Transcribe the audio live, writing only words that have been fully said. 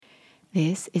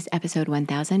This is episode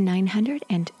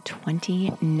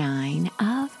 1929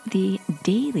 of the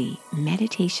Daily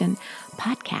Meditation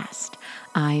Podcast.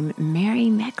 I'm Mary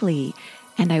Meckley,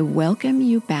 and I welcome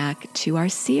you back to our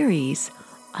series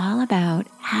all about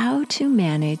how to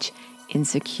manage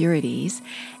insecurities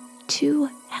to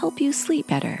help you sleep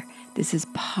better. This is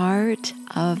part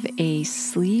of a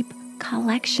sleep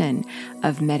collection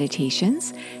of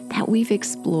meditations that we've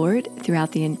explored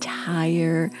throughout the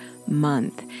entire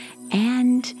month.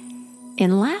 And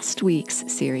in last week's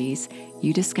series,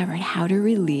 you discovered how to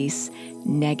release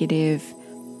negative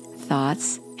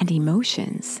thoughts and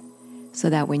emotions so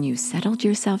that when you settled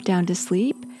yourself down to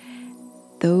sleep,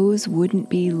 those wouldn't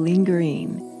be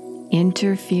lingering,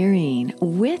 interfering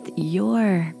with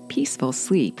your peaceful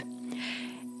sleep.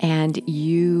 And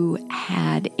you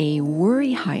had a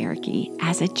worry hierarchy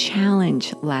as a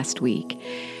challenge last week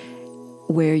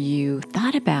where you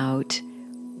thought about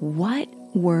what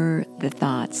were the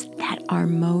thoughts that are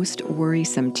most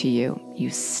worrisome to you. You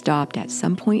stopped at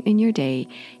some point in your day,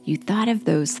 you thought of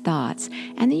those thoughts,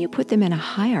 and then you put them in a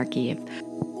hierarchy of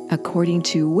according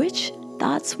to which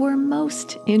thoughts were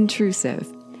most intrusive.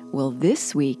 Well,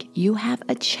 this week you have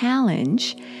a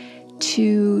challenge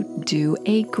to do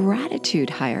a gratitude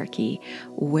hierarchy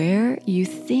where you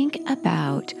think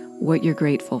about what you're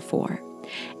grateful for.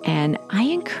 And I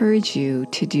encourage you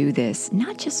to do this,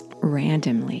 not just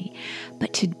randomly,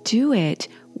 but to do it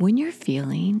when you're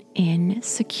feeling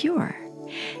insecure.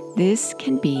 This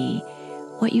can be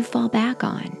what you fall back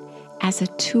on as a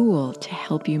tool to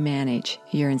help you manage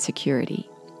your insecurity.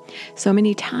 So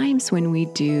many times when we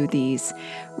do these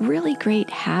really great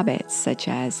habits, such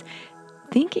as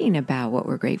thinking about what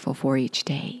we're grateful for each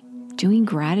day, doing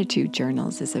gratitude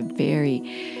journals is a very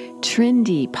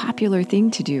trendy, popular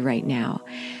thing to do right now.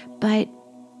 But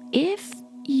if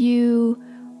you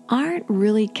aren't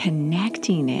really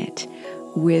connecting it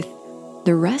with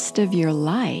the rest of your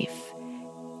life,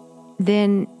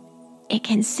 then it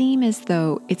can seem as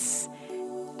though it's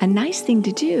a nice thing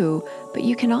to do, but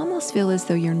you can almost feel as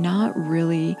though you're not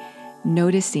really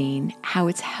noticing how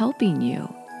it's helping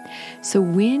you. So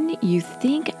when you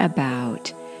think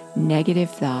about negative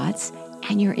thoughts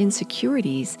and your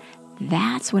insecurities,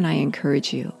 that's when I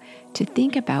encourage you to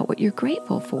think about what you're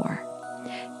grateful for.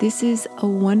 This is a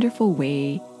wonderful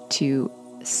way to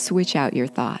switch out your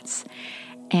thoughts.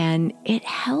 And it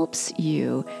helps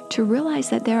you to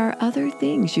realize that there are other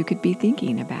things you could be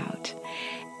thinking about.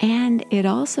 And it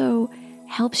also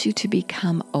helps you to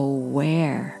become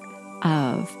aware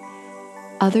of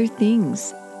other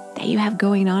things that you have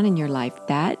going on in your life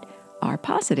that are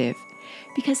positive.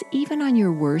 Because even on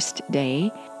your worst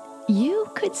day, you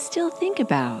could still think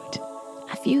about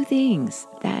a few things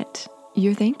that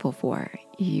you're thankful for.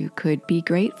 You could be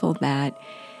grateful that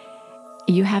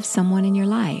you have someone in your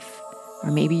life, or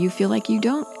maybe you feel like you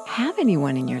don't have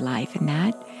anyone in your life and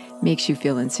that makes you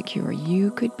feel insecure.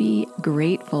 You could be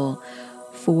grateful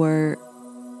for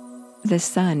the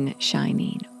sun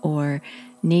shining or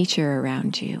nature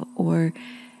around you or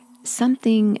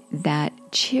something that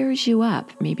cheers you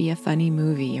up, maybe a funny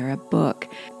movie or a book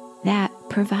that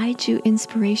provides you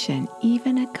inspiration,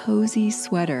 even a cozy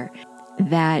sweater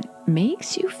that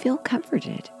makes you feel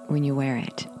comforted when you wear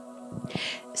it.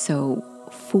 So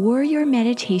for your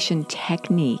meditation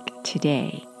technique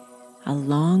today,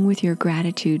 along with your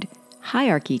gratitude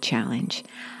hierarchy challenge,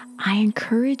 I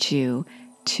encourage you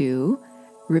to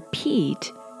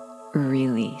repeat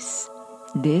release.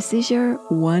 This is your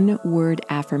one-word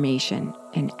affirmation.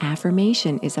 An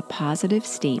affirmation is a positive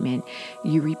statement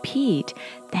you repeat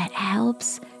that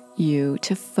helps you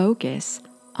to focus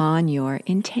on your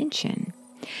intention.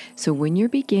 So when you're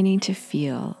beginning to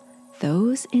feel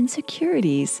those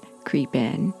insecurities creep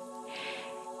in,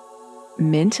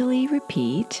 mentally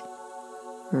repeat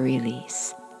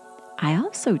release. I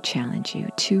also challenge you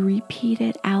to repeat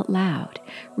it out loud.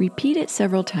 Repeat it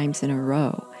several times in a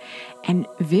row and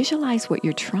visualize what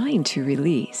you're trying to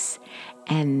release,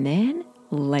 and then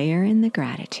layer in the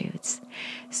gratitudes.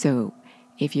 So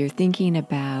if you're thinking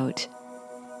about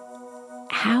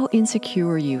how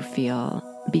insecure you feel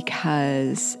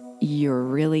because you're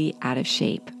really out of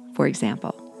shape, for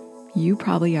example, you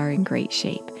probably are in great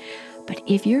shape. But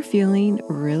if you're feeling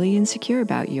really insecure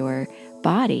about your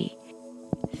body,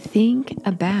 think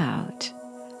about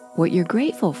what you're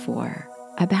grateful for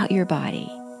about your body.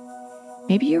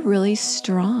 Maybe you're really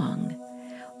strong,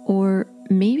 or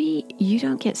maybe you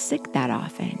don't get sick that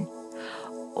often,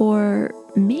 or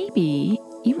maybe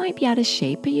you might be out of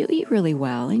shape, but you eat really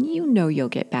well and you know you'll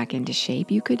get back into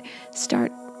shape. You could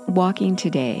start walking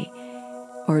today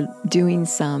or doing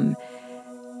some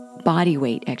body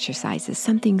weight exercises,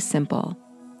 something simple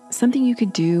something you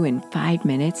could do in 5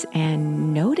 minutes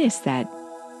and notice that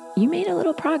you made a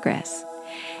little progress.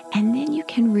 And then you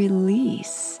can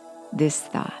release this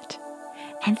thought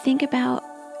and think about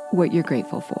what you're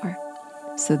grateful for.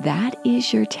 So that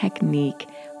is your technique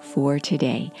for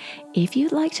today. If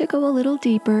you'd like to go a little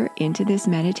deeper into this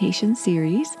meditation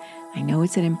series, I know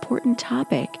it's an important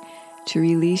topic to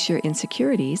release your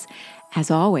insecurities. As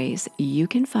always, you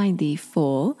can find the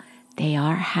full, they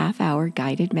are half-hour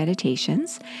guided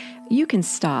meditations. You can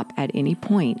stop at any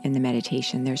point in the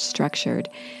meditation. They're structured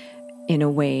in a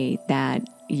way that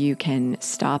you can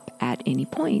stop at any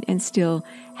point and still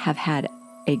have had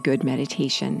a good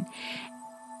meditation.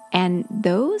 And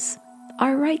those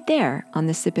are right there on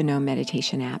the Sip and Know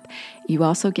meditation app. You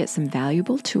also get some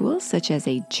valuable tools such as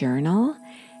a journal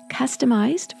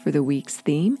customized for the week's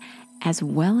theme, as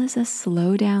well as a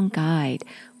slow down guide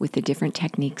with the different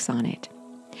techniques on it.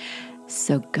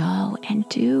 So go and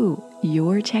do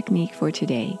your technique for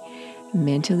today.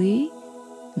 Mentally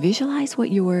visualize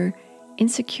what you're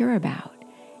insecure about,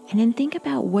 and then think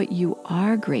about what you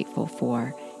are grateful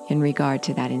for in regard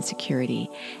to that insecurity,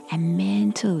 and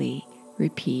mentally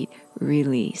repeat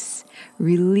release,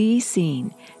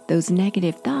 releasing those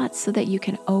negative thoughts so that you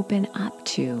can open up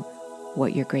to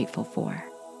what you're grateful for,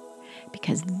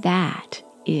 because that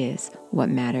is what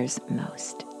matters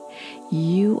most.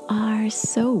 You are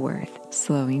so worth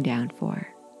slowing down for.